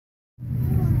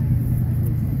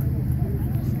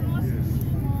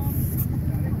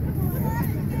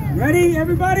Ready,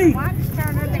 everybody? Watch,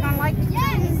 Turner. They're gonna like it.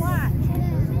 Yes. Watch.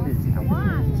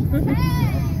 Watch.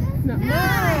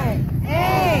 9,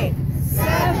 8,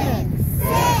 7, 6,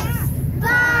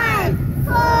 5,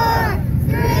 4,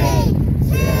 3,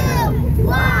 2,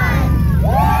 1.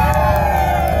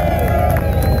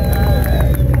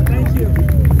 Thank you.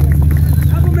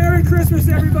 Have a Merry Christmas,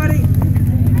 everybody.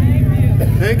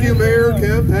 Thank you, Mayor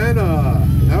Campana.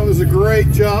 That was a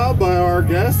great job by our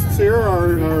guests here,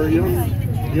 our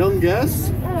young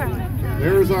guests.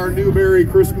 There's our new Merry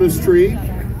Christmas tree.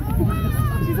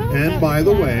 And by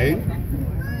the way,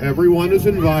 everyone is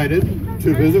invited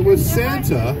to visit with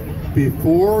Santa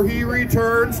before he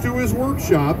returns to his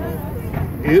workshop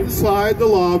inside the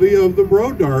lobby of the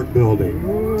Brodart building.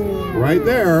 Right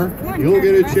there, you'll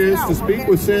get a chance to speak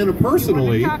with Santa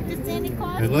personally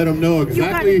and let him know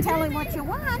exactly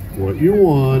what you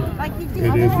want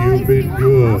and if you've been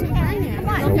good.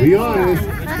 So be honest,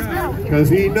 because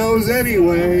he knows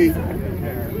anyway.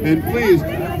 And please,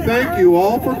 thank you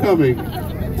all for coming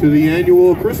to the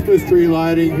annual Christmas tree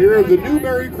lighting here of the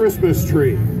Newberry Christmas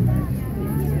tree.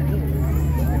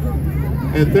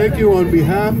 And thank you on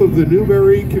behalf of the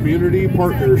Newberry Community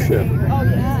Partnership.